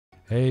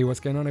Hey, what's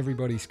going on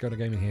everybody?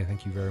 ScottDogGaming here.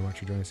 Thank you very much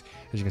for joining us.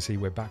 As you can see,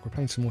 we're back. We're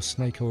playing some more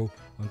Snake Oil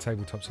on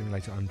Tabletop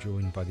Simulator. I'm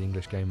joined by the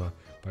English Gamer,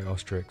 by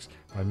Ostrix,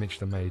 by Mitch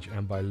the Mage,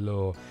 and by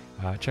Law.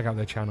 Check out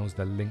their channels.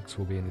 Their links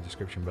will be in the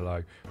description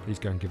below. Please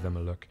go and give them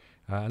a look.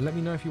 And let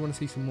me know if you want to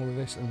see some more of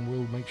this, and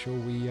we'll make sure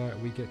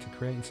we get to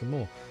creating some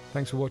more.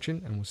 Thanks for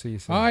watching, and we'll see you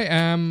soon. I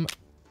am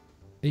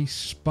a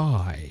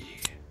spy.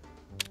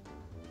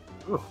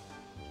 Ooh.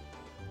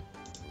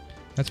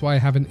 That's why I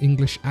have an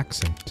English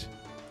accent.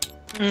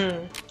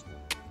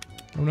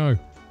 Oh no.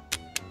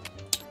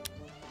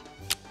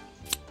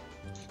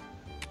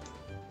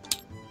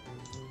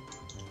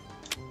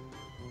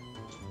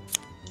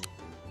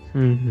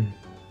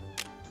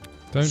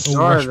 Don't all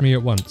rush me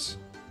at once.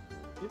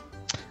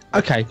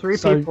 Okay, Three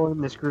people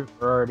in this group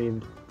are already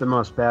the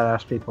most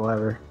badass people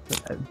ever.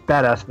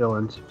 Badass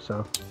villains,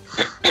 so.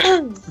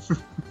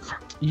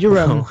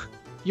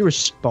 You're a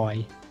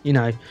spy, you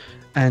know,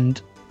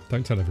 and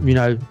don't tell everyone. You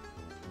know,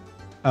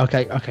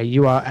 okay,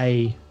 you are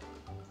a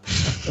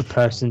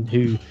person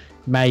who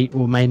may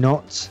or may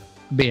not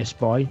be a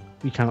spy.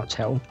 We cannot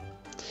tell.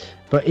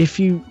 But if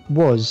you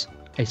was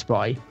a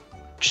spy,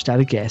 just out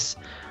of guess,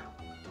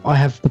 I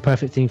have the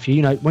perfect thing for you.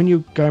 You know, when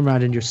you're going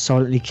around and you're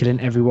silently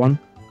killing everyone,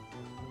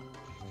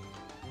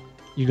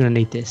 you're going to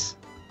need this.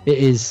 It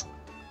is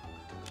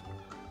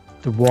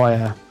the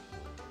wire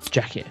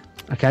jacket,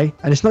 okay?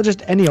 And it's not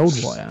just any old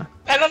wire.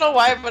 I don't know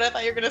why, but I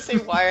thought you were going to say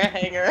wire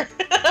hanger.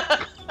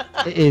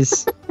 It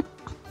is.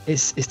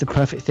 It's the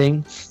perfect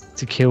thing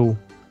to kill,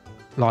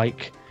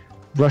 like,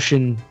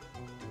 Russian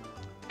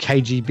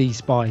KGB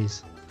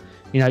spies.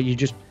 You know, you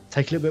just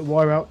take a little bit of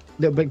wire out,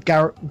 a little bit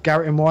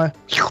Garrotin wire,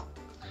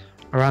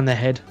 around their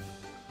head,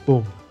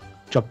 boom,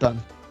 job done.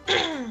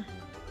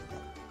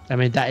 I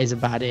mean, that is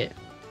about it.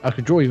 I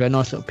could draw you a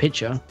nice little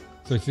picture.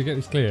 So to get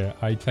this clear,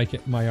 I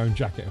take my own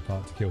jacket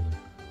apart to kill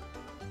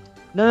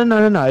them?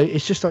 No.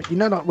 It's just like, you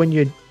know, like when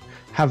you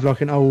have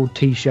like an old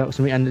t-shirt or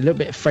something and a little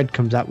bit of thread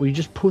comes out, where you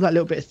just pull that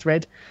little bit of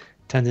thread,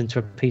 turns into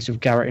a piece of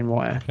Garrotin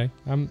wire. Okay.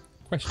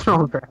 Question.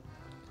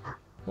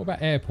 What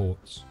about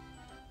airports?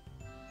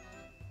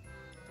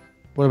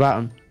 What about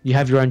them? You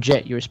have your own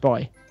jet, you're a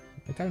spy.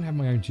 I don't have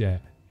my own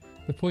jet.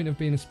 The point of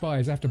being a spy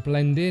is I have to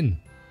blend in.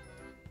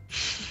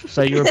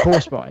 So you're a poor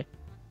spy?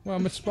 Well,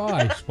 I'm a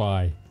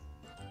spy.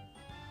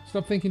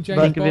 Stop thinking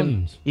James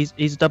Bond. He's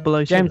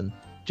 007.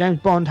 James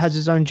Bond has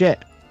his own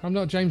jet. I'm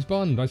not James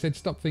Bond. I said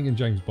stop thinking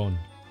James Bond.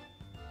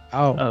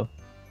 Oh.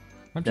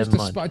 I'm just a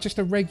spy, just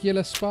a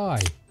regular spy.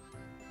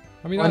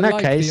 I mean, well, I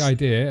like the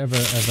idea of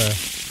a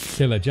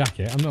killer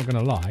jacket. I'm not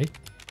going to lie,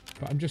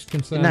 but I'm just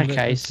concerned that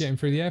it's getting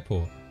through the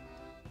airport.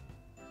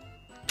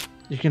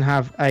 You can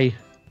have a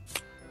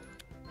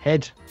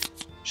head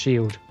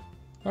shield.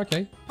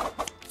 Okay.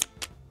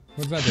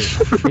 What does that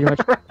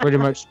do? pretty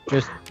much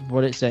just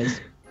what it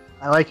says.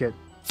 I like it.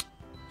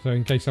 So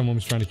in case someone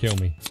was trying to kill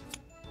me.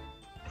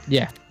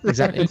 Yeah,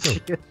 exactly.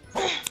 Okay,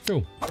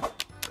 cool.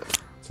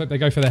 So they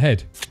go for the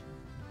head.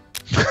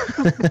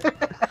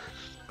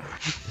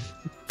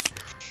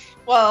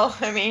 Well,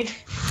 I mean,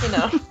 you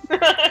know,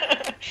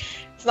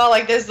 it's not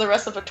like there's the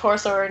rest of a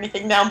torso or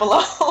anything down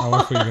below. Oh,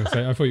 I thought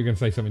you were going to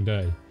say something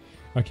dirty.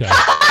 Okay.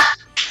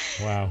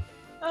 Wow.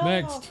 Oh.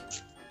 Next.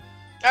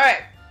 All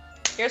right,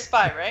 you're a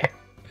spy, right?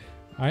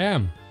 I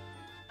am.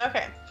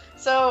 Okay,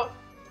 so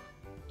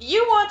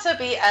you want to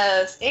be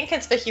as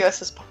inconspicuous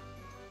as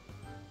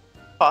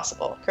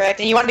possible,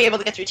 correct? And you want to be able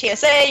to get through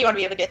TSA, you want to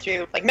be able to get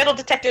through like metal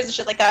detectors and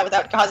shit like that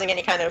without causing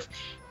any kind of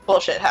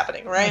bullshit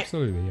happening, right?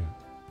 Absolutely, yeah.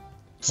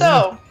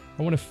 So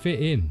I want to fit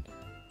in.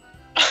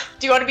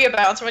 Do you want to be a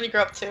bouncer when you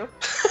grow up too?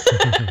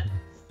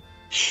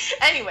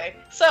 Anyway,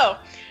 so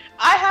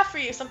I have for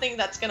you something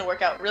that's going to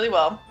work out really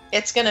well.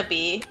 It's going to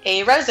be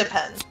a razor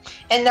pen.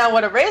 And now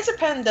what a razor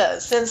pen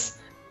does, since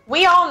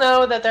we all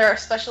know that there are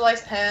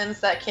specialized pens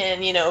that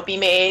can, you know, be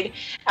made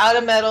out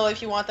of metal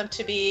if you want them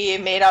to be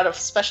made out of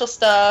special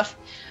stuff.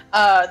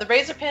 The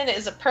razor pen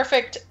is a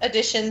perfect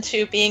addition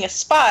to being a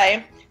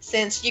spy,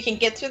 since you can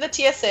get through the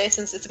TSA,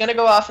 since it's going to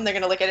go off and they're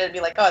going to look at it and be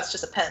like, oh, it's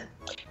just a pen.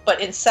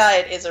 But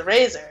inside is a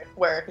razor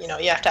where, you know,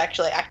 you have to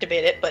actually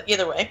activate it, but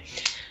either way.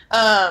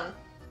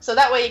 So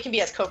that way you can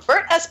be as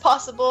covert as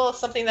possible,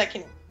 something that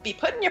can be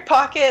put in your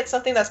pocket,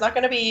 something that's not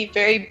going to be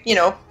very, you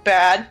know,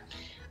 bad.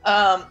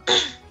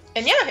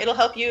 And yeah, it'll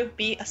help you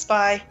be a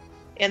spy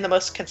in the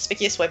most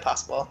conspicuous way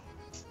possible.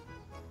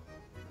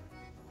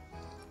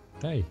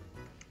 Hey,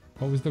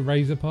 what was the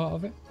razor part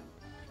of it?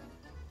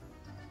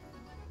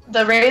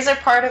 The razor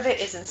part of it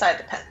is inside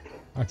the pen.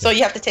 Okay. So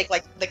you have to take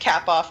like the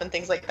cap off and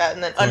things like that,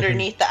 and then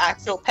underneath the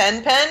actual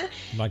pen,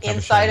 like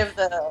inside of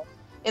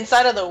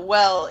the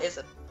well is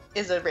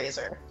a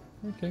razor.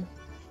 Okay.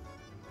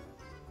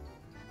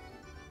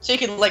 So you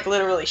can like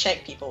literally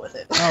shank people with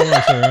it. Oh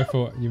right, sorry, I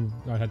thought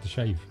I had to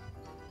shave.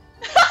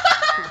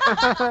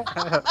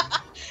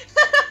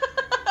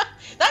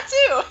 That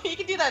too. You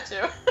can do that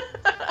too.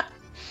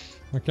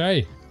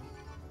 Okay.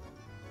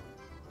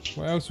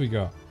 What else we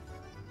got?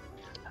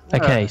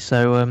 Okay,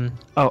 so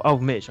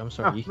Mitch, I'm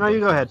sorry. No, you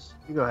go ahead.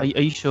 You go ahead.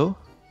 Are you sure?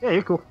 Yeah,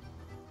 you're cool.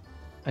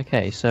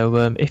 Okay, so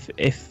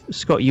if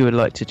Scott, you would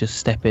like to just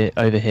step it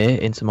over here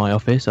into my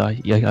office,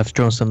 I've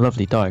drawn some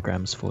lovely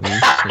diagrams for you.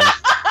 So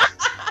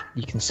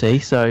you can see.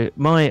 So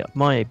my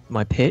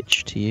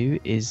pitch to you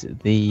is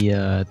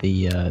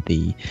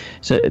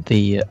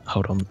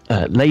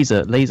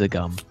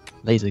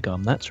laser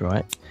gum. That's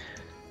right.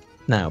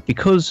 Now,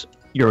 because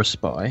you're a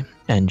spy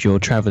and you're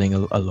traveling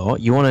a lot,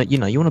 you want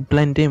to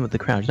blend in with the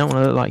crowd. You don't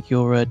want to look like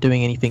you're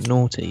doing anything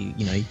naughty.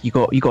 You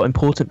got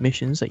important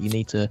missions that you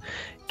need to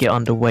get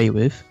underway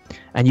with,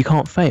 and you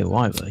can't fail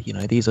either.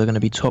 These are going to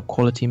be top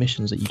quality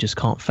missions that you just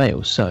can't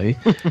fail. So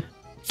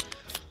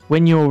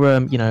when you're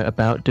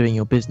about doing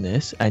your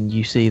business and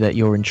you see that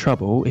you're in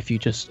trouble, if you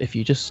just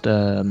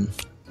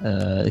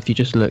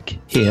look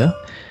here,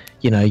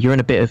 you're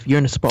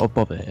in a spot of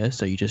bother here.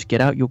 So you just get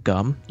out your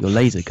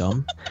laser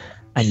gum,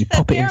 and you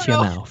pop it into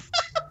your mouth.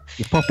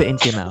 You pop it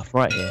into your mouth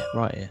right here,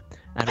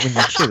 and when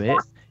you chew it,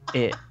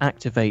 it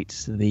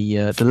activates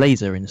the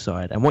laser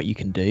inside. And what you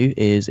can do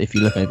is, if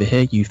you look over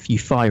here, you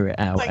fire it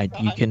out, and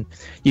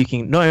you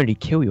can not only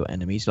kill your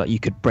enemies, like you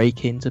could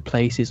break into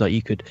places, like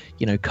you could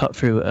cut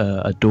through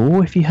a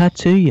door if you had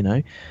to.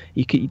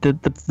 You could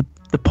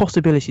the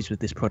possibilities with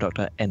this product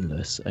are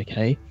endless.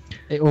 Okay.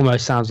 It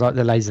almost sounds like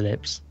the laser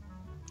lips.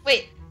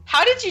 Wait,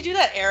 how did you do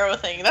that arrow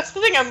thing? That's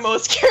the thing I'm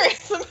most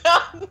curious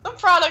about. The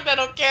product, I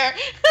don't care.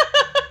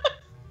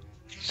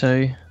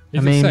 So,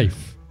 Is it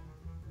safe?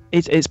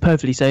 It's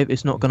perfectly safe.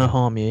 It's not going to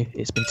harm you.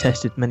 It's been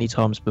tested many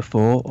times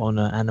before on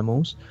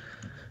animals.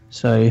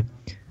 So,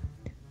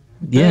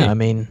 yeah, I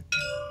mean,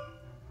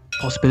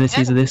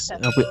 possibilities of this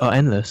are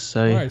endless.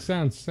 So, Right,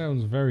 sounds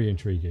very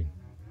intriguing.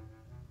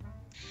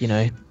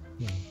 Yeah.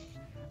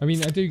 I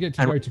mean, I do get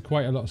to go to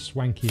quite a lot of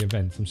swanky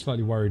events. I'm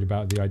slightly worried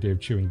about the idea of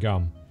chewing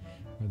gum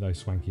at those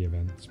swanky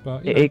events,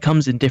 but it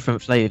comes in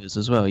different flavors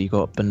as well. You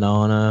got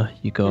banana.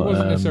 You got. It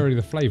wasn't necessarily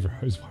the flavour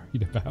I was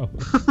worried about.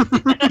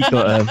 You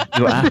got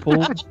your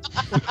apple.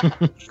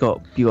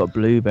 you got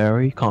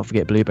blueberry. Can't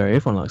forget blueberry.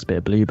 Everyone likes a bit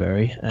of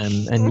blueberry.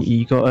 And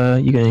you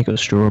got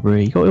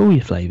strawberry. You got all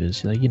your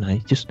flavors.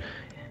 Just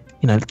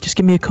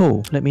give me a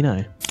call. Let me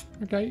know.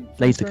 Okay. Thanks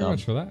Laser very gum.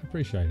 much for that.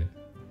 Appreciate it.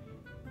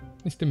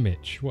 Mr.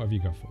 Mitch, what have you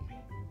got for me?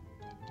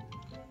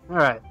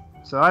 Alright,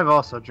 so I've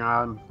also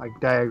drawn a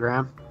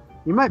diagram.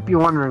 You might be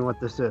wondering what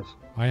this is.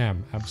 I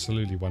am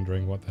absolutely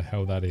wondering what the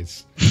hell that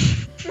is.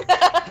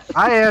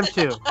 I am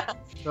too.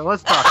 So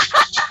let's talk.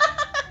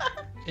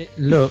 It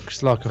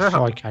looks like a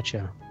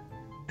flycatcher.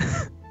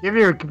 Give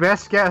your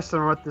best guess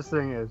on what this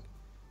thing is.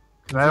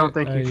 'Cause I don't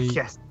think you can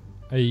guess.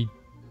 A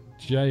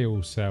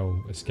jail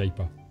cell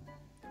escaper.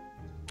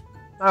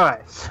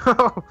 Alright,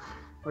 so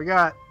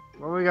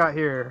what we got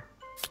here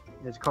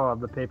is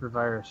called the paper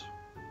virus.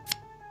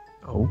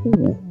 Oh.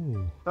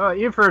 Oh,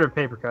 you've heard of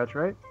paper cuts,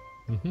 right?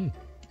 Mm-hmm.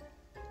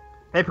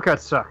 Paper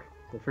cuts suck.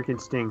 They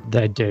freaking sting.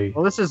 They do.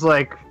 Well, this is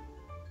like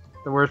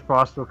the worst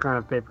possible kind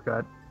of paper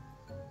cut,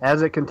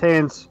 as it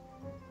contains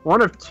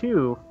one of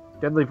two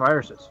deadly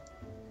viruses.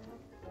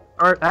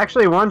 Or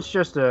actually, one's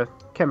just a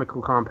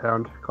chemical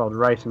compound called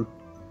ricin,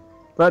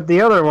 but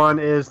the other one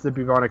is the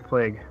bubonic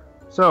plague.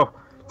 So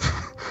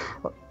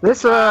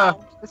this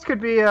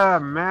could be a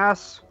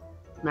mass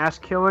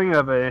killing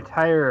of an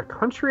entire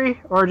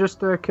country, or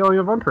just a killing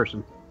of one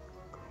person.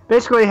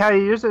 Basically, how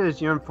you use it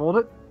is you unfold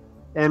it,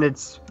 and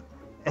it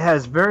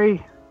has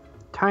very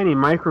tiny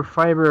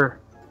microfiber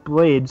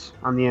blades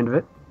on the end of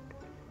it,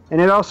 and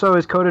it also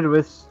is coated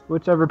with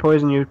whichever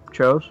poison you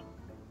chose.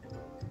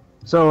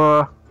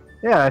 So,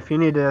 yeah, if you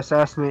need to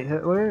assassinate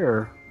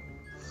Hitler,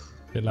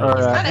 Bit or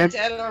late, Kind of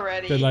dead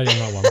already. bit late on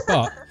that one,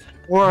 but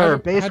or how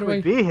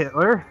basically do I- be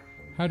Hitler.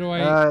 how do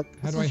I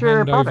this hand is your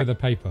over product. the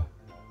paper?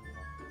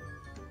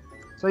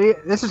 So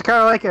this is kind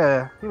of like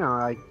a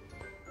like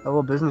a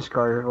little business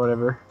card or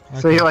whatever.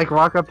 So Okay. you like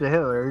walk up to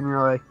Hitler and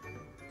you're like,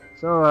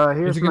 so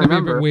here's Is it my going to be a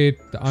number. bit weird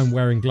that I'm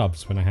wearing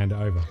gloves when I hand it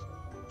over?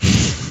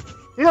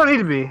 You don't need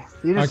to be.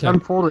 You just Okay.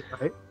 unfold it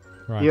right.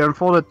 Right. You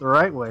unfold it the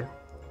right way.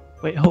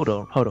 Wait, hold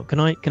on. Can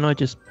I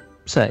just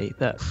say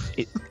that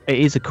it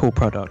is a cool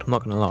product? I'm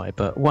not going to lie,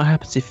 but what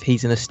happens if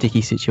he's in a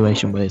sticky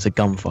situation where it's a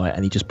gunfight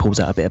and he just pulls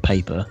out a bit of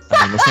paper?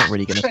 I mean, it's not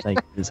really going to save,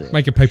 is it?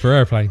 Make a paper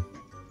airplane.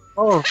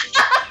 Oh,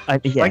 Yeah,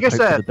 like I hope for the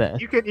said,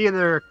 best. you could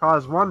either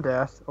cause one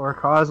death or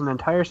cause an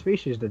entire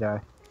species to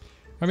die.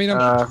 I mean,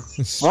 One's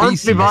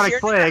species. bubonic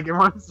plague and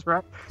one's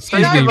right. So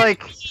you Excuse could me,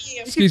 like,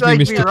 excuse me, like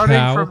be Mr. running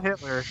Cow. from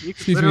Hitler. You could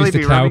Excuse me, literally be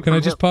Mr. Cow. running Can I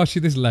from just pass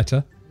you this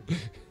letter?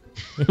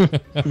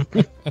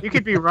 You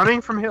could be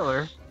running from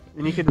Hitler,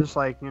 and you could just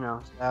like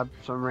stab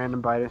some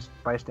random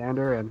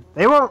bystander, and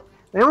they won't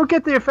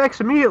get the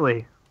effects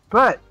immediately,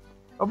 but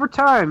over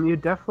time you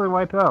definitely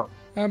wipe out.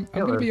 I'm going to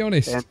Hitler. be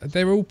honest. And-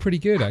 They're all pretty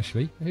good,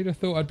 actually. Who'd have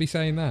thought I'd be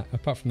saying that,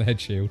 apart from the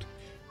head shield?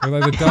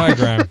 Although the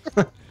diagram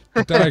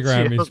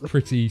is Shield.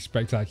 pretty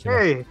spectacular.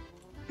 Hey,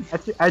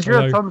 I drew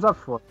Although- a thumbs up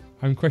for it.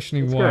 I'm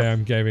questioning It's why good.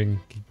 I'm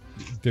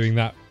doing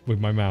that with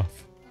my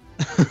mouth.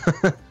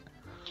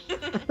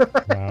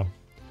 Wow.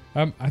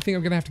 I think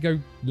I'm going to have to go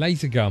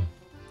laser gum.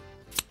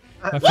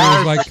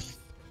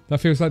 That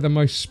feels like the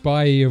most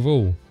spy of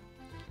all.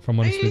 If I'm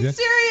Are honest with you you.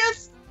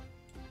 serious?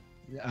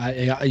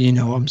 You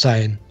know what I'm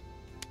saying?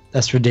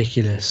 That's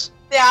ridiculous.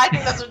 Yeah, I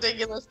think that's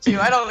ridiculous too.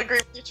 I don't agree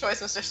with your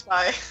choice, Mr.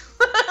 Spy.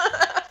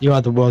 You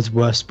are the world's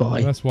worst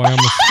spy. That's why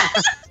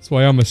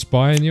I'm a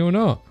spy and you're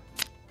not.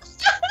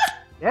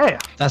 Yeah.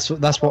 That's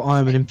what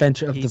I'm an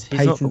inventor of He's the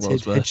not the patented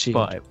world's head worst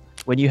shield. spy.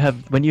 When you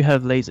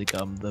have laser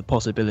gum, the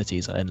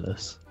possibilities are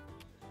endless.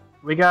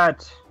 We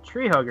got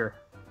Tree Hugger.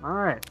 All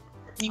right.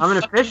 You I'm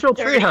an fucking official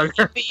tree dirty hugger.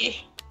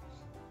 hippie.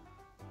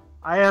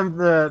 I am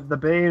the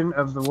bane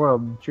of the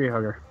world, Tree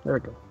Hugger. There we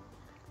go.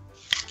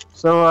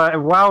 So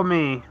wow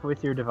me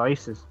with your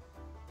devices.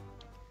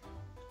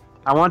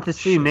 I want to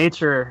see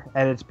nature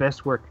at its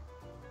best work.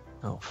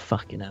 Oh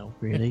fucking hell!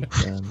 Really?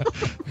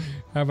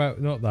 How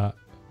about not that?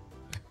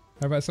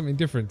 How about something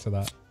different to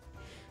that?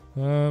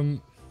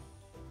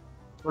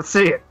 Let's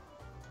see it.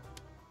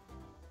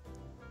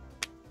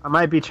 I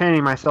might be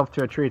chaining myself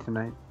to a tree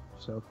tonight,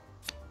 so.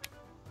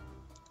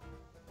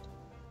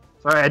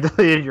 Sorry, I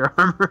deleted your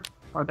armor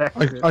on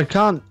accident. I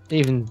can't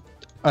even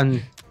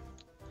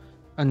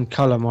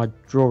uncolor my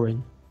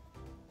drawing.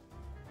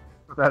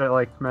 Without it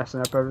like messing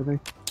up everything.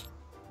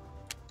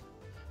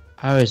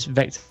 Oh, it's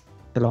vector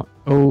line.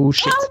 Oh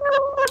shit.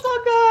 Oh no, it's all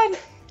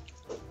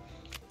good.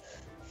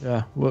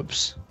 Yeah.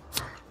 Whoops.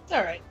 It's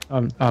all right.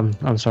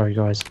 I'm sorry,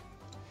 guys.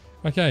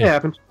 Okay. It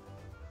happens.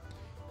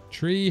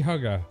 Tree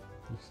hugger,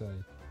 you say.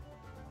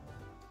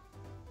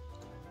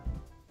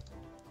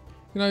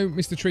 You know,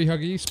 Mr. Tree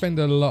Hugger, you spend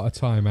a lot of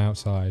time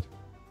outside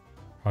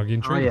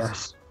hugging Oh trees.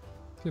 yes.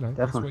 You know,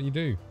 that's Definitely. what you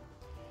do.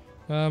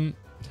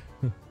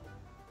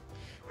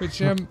 Which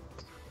I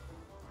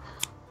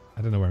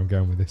don't know where I'm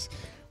going with this.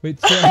 Which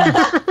you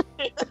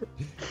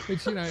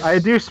know, I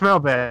do smell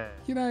bad.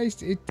 you know,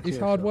 it's Yeah,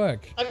 hard sure.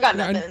 work. I've got You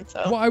know, and nothing,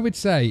 so. what I would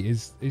say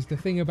is the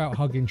thing about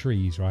hugging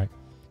trees, right?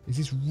 Is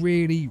it's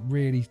really,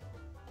 really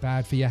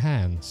bad for your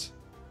hands.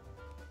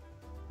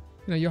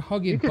 You know, you're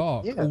hugging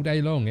bark yeah. all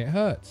day long. It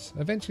hurts.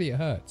 Eventually, it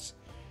hurts.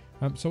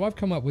 So I've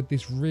come up with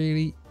this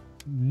really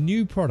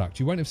new product.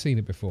 You won't have seen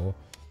it before.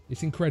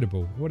 It's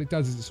incredible. What it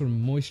does is it sort of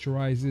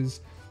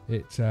moisturizes.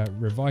 It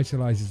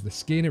revitalizes the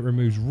skin. It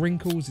removes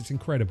wrinkles. It's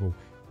incredible.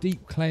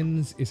 Deep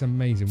cleanse. It's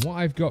amazing. What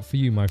I've got for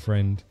you, my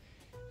friend,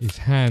 is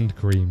hand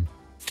cream.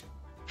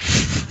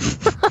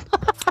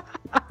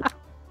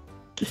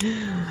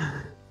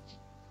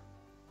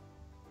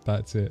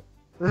 That's it.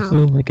 This is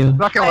Oh my god.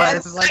 not gonna lie,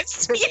 this is I'm like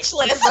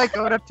speechless. This is like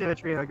going up to a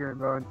tree hugger and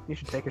going, you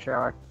should take a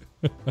shower.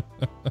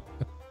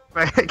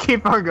 But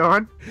keep on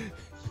going.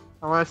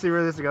 I want to see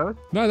where this goes.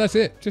 No, that's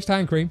it. Just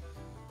hand cream.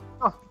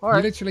 Oh, You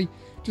alright. literally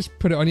just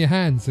put it on your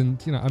hands,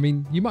 and you know, I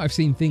mean, you might have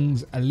seen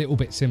things a little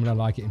bit similar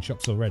like it in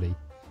shops already,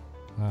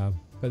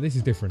 but this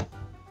is different.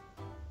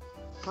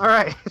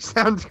 Alright,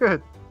 sounds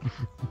good.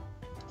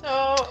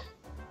 So,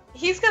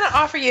 he's gonna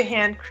offer you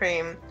hand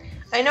cream.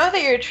 I know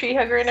that you're a tree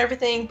hugger and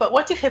everything, but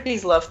what do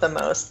hippies love the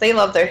most? They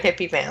love their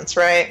hippie vans,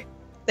 right?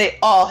 They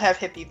all have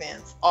hippie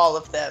vans, all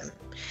of them.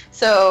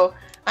 So,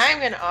 I'm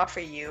gonna offer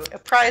you a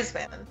prize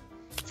van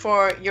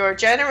for your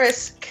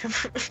generous,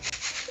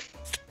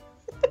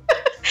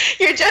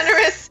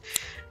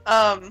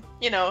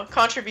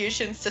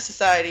 contributions to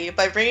society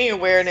by bringing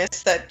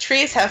awareness that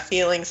trees have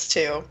feelings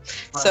too.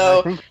 So,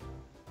 I think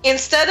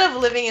instead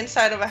of living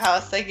inside of a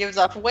house that gives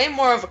off way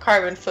more of a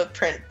carbon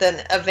footprint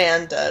than a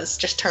van does,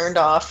 just turned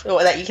off,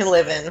 that you can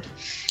live in,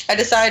 I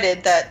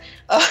decided that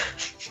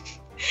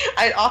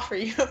I'd offer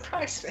you a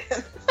prize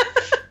van.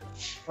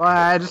 well,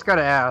 I just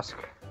gotta ask.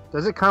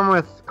 Does it come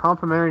with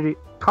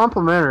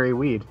complimentary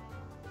weed?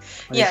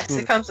 Yes,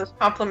 it comes with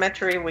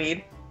complimentary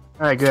weed.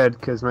 Alright, good,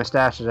 because my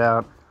stash is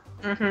out.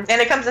 And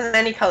it comes in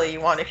any color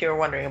you want, if you were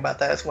wondering about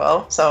that as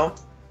well. So,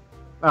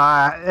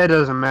 It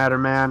doesn't matter,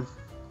 man.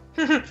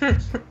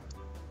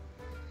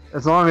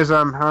 As long as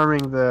I'm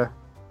harming the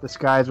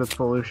skies with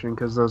pollution,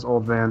 because those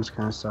old vans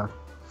kind of suck.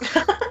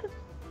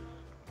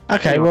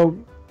 Okay, well,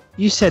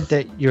 you said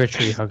that you're a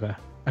tree hugger.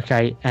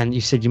 Okay, and you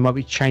said you might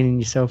be chaining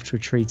yourself to a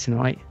tree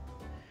tonight.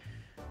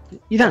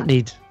 You don't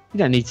need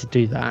to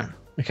do that.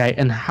 Okay,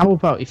 and how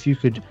about if you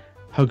could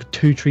hug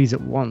 2 trees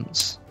at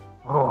once?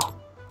 Oh,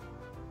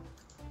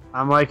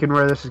 I'm liking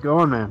where this is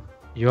going, man.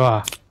 You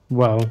are.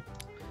 Well,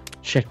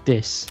 check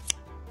this.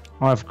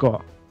 I've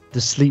got the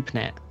sleep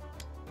net.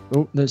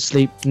 Oh, the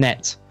sleep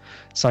net.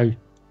 So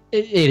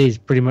it is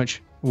pretty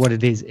much what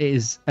it is. It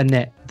is a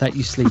net that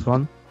you sleep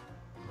on.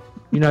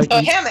 You know,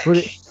 a hammock.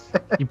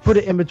 you put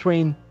it in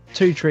between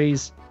 2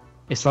 trees.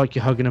 It's like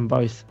you're hugging them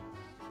both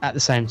at the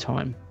same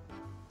time.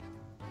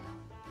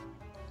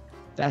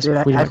 That's Dude,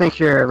 pretty I much- think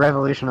you're a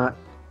revolution.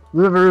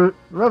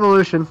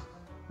 Revolution.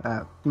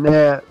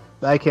 Nah,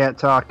 I can't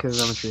talk because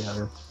I'm a tree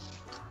hugger.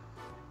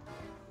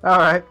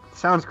 Alright,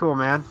 sounds cool,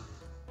 man.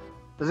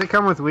 Does it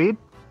come with weed?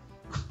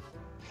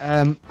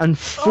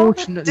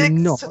 Unfortunately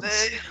Dicks not.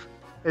 today.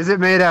 Is it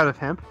made out of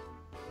hemp?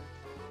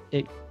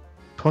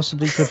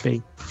 Possibly could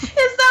be. Is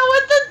that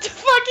what the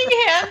fucking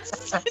hand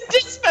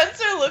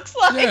dispenser looks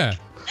like? Yeah.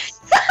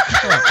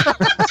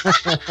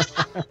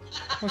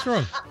 What's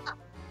wrong?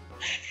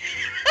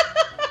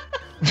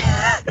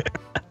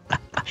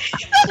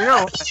 You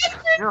know what?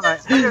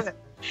 Look at it.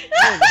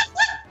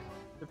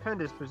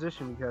 this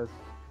position because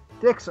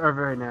dicks are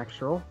very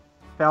natural.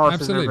 Phalluses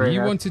Absolutely. Are very You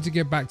natural. wanted to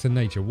get back to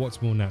nature.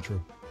 What's more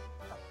natural?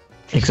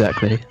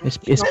 Exactly. It's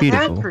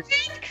beautiful. Cream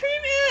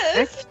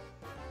is.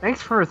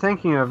 Thanks for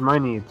thinking of my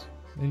needs.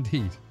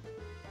 Indeed.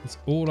 It's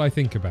all I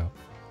think about.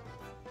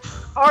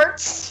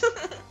 Arts.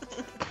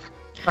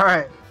 All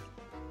right,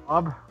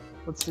 Bob,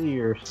 let's see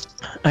yours.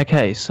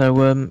 Okay,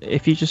 so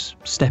if you just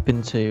step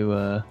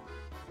into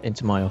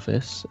my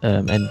office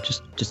and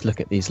just look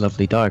at these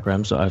lovely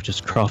diagrams that I've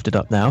just crafted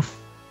up now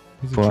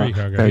He's a for tree a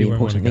hugger. very He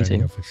won't want to important go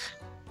in the meeting. office.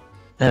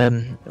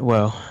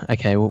 Well,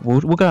 okay,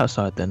 we'll go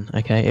outside then.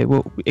 Okay,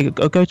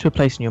 it'll go to a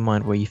place in your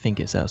mind where you think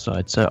it's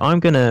outside. So I'm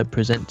gonna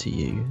present to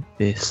you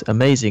this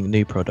amazing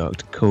new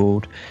product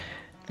called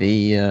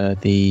the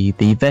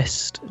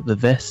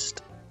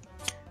vest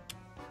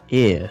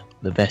ear.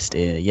 The vest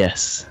ear,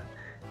 yes.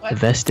 What? The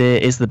vest ear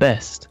is the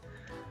best.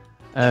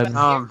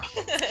 So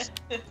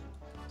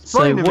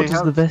Explain to me what does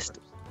how- the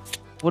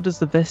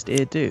vest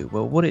ear do?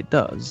 Well, what it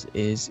does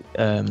is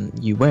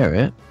you wear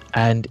it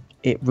and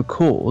it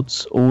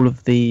records all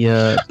of the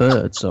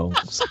bird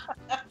songs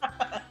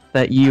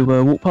that you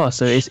walk past.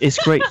 So it's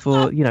great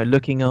for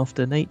looking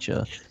after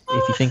nature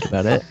if you think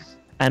about it.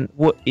 And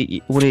so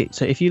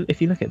if you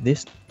look at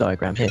this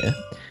diagram here,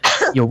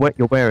 you're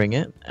wearing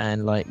it,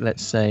 and like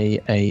let's say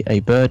a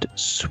bird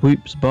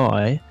swoops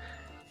by,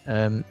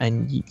 and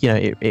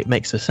it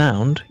makes a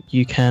sound.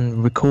 You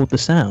can record the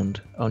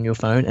sound on your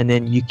phone, and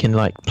then you can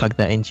like plug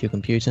that into your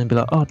computer and be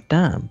like, oh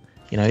damn,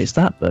 it's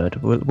that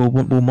bird.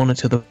 We'll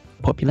monitor the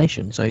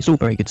population. So it's all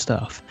very good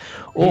stuff.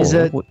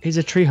 He's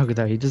a tree hugger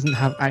though. He doesn't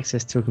have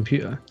access to a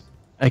computer.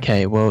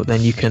 Okay, well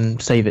then you can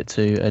save it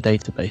to a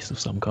database of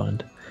some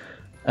kind.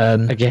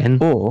 Again.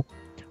 Or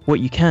what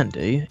you can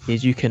do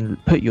is you can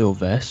put your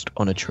vest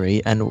on a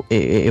tree, and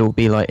it will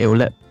be like it will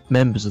let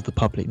members of the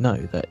public know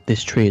that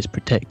this tree is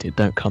protected.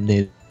 Don't come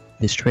near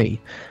this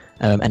tree,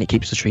 and it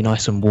keeps the tree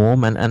nice and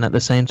warm, and at the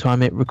same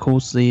time it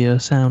records the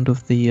sound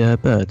of the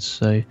birds.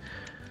 So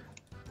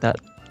that's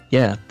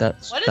What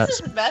is that's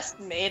this vest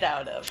made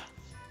out of?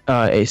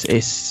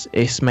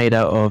 it's made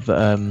out of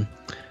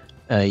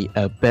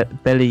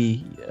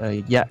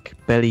yak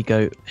belly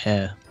goat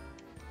hair.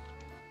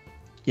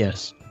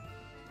 Yes.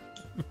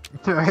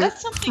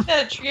 That's something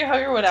that a tree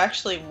hugger would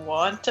actually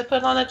want to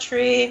put on a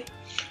tree.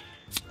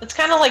 It's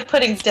kind of like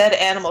putting dead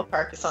animal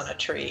carcass on a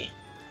tree.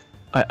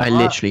 I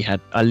literally had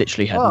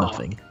Oh.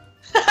 nothing.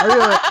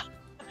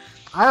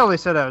 I only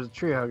said I was a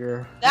tree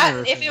hugger.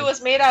 That if it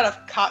was made out of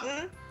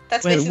cotton,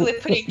 that's Wait, basically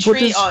putting what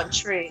tree does- on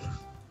tree.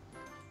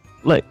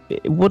 Like,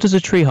 what does a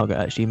tree hugger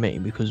actually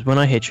mean? Because when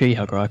I hear tree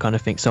hugger, I kind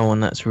of think someone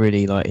that's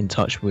really like in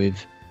touch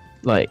with,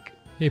 like,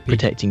 Hippie.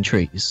 protecting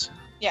trees.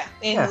 Yeah,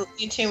 Yeah.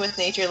 in tune with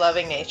nature,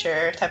 loving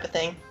nature type of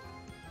thing.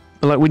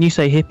 But like when you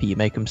say hippie, you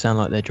make them sound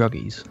like they're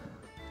druggies.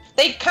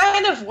 They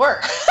kind of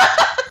were.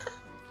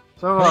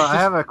 So I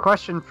have a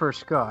question for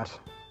Scott.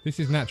 This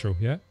is natural,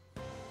 yeah?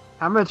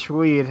 How much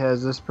weed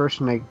has this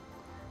person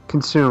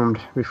consumed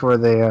before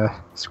they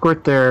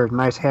squirt their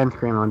nice hand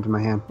cream onto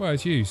my hand? Well,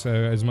 it's you, so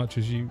as much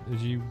as you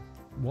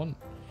want.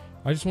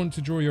 I just want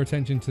to draw your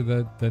attention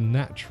to the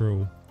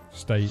natural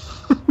state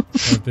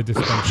of the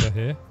dispenser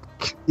here.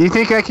 Do you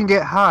think I can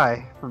get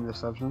high from this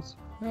substance?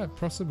 Yeah,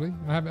 possibly.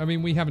 I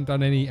mean, we haven't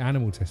done any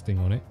animal testing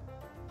on it,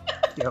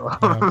 Yeah,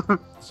 well,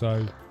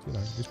 so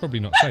it's probably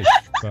not safe.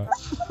 But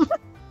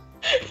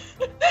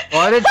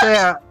well, I did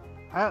say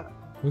I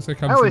also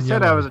comes always in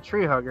said I yellow. was a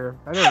tree hugger.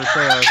 I never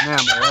say I was an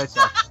animal rights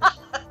officer.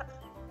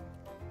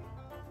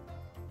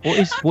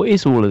 What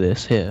is all of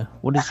this here?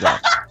 What is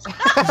that?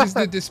 This is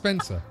the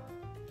dispenser.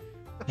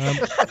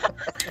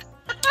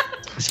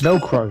 It's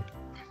Velcro.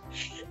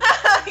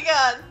 Oh my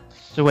god.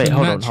 So wait, It's a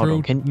hold on.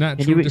 natural- Can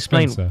natural you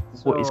explain dispenser.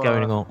 what is So,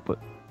 going on?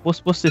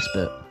 What's this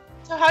bit?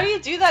 So how do you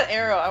do that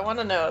arrow? I want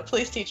to know.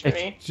 Please teach If-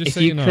 me. Just If so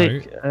you you know,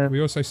 click,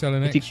 we also sell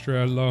an if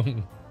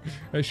you-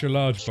 extra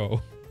large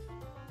bowl.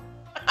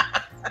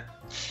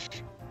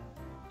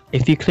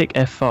 If you click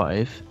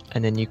F5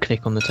 and then you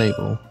click on the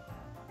table,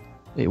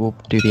 it will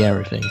do the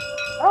arrow thing.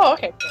 Oh,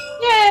 okay.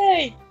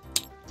 Yay!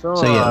 So,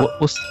 So yeah,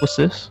 what's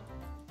this?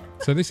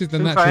 So this is the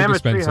Since I natural am a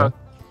tree dispenser. hugger,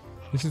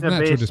 This is the Yeah,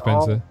 natural based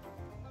all- dispenser.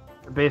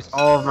 I based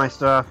all of my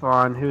stuff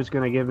on who's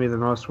going to give me the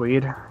most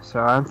weed. So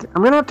I'm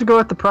going to have to go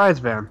with the prize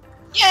van.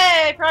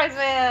 Yay, prize You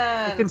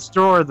man! can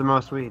store the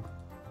most weed.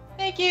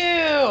 Thank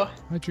you.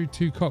 I drew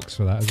 2 cocks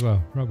for that as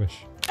well.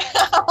 Rubbish.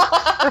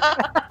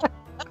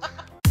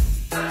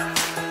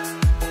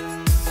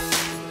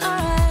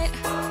 Alright.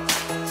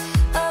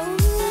 Oh,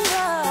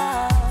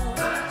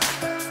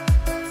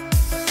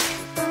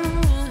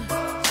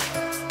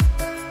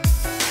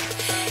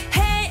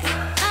 hey,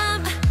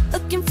 I'm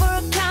looking for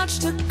a couch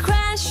to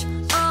crash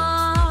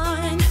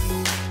on.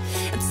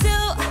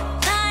 Until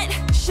night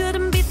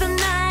shouldn't be the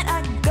night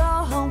I go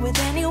home with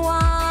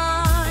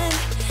anyone.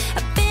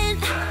 I've been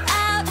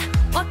out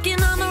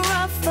walking on a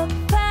rougher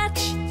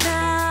patch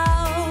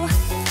now,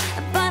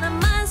 but I'm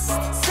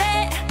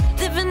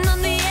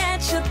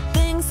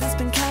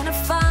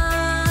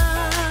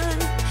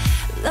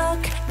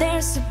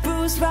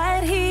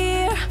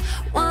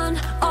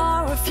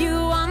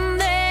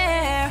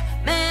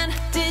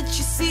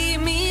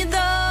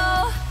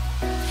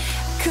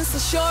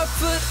short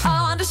put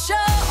on the show.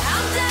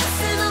 I'm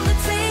dancing on the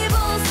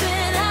tables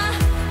and I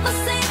must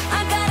say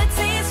I got a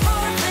taste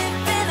for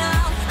flipping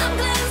out. I'm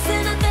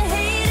glancing at the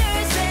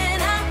haters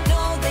and I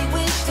know they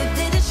wish they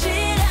did the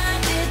shit I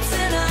did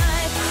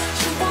tonight.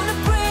 You wanna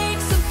break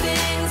some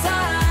things,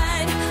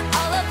 alright.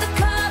 All of the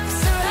cups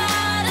are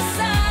out of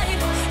sight.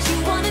 You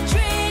wanna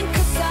drink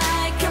 'cause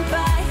I can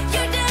buy.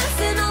 You're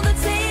dancing on the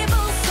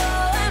table, so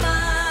am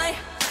I.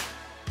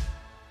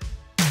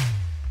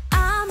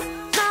 I'm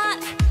not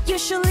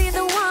usually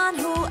the one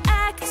who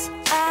acts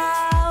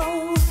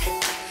out.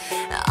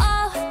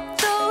 All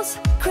those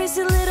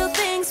crazy little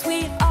things we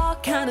all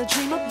kinda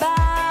dream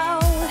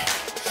about.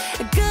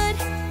 A good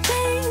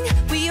thing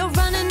we are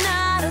running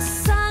out of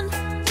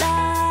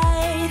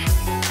sunlight.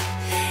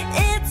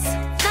 It's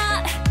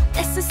not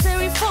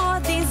necessary for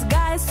these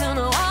guys to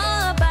know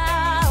all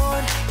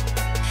about.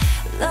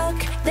 Look,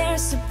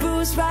 there's a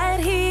booze right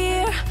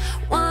here,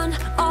 one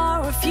or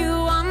a few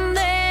on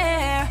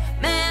there.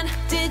 Man,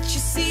 did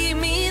you see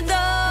me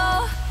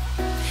though?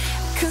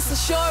 'Cause I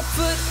sure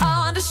put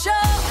on the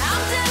show.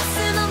 I'm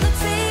dancing on the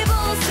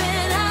tables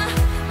and I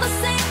must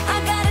say I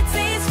got a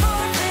taste for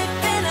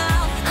flipping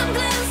out. I'm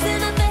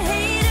glancing at the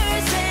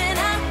haters and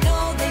I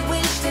know they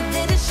wish they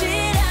did the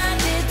shit I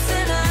did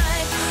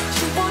tonight.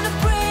 You wanna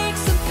break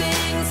some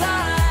things,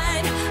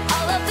 alright.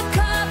 All of the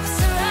cups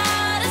are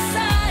out of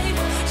sight.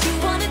 You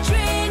wanna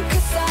drink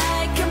 'cause I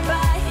can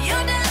buy.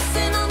 You're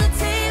dancing on the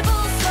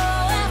table, so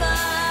am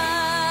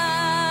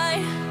I.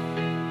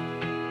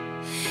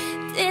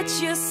 Did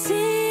you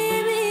see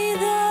me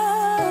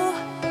though?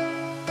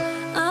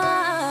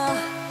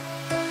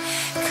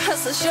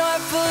 'Cause I sure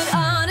put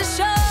on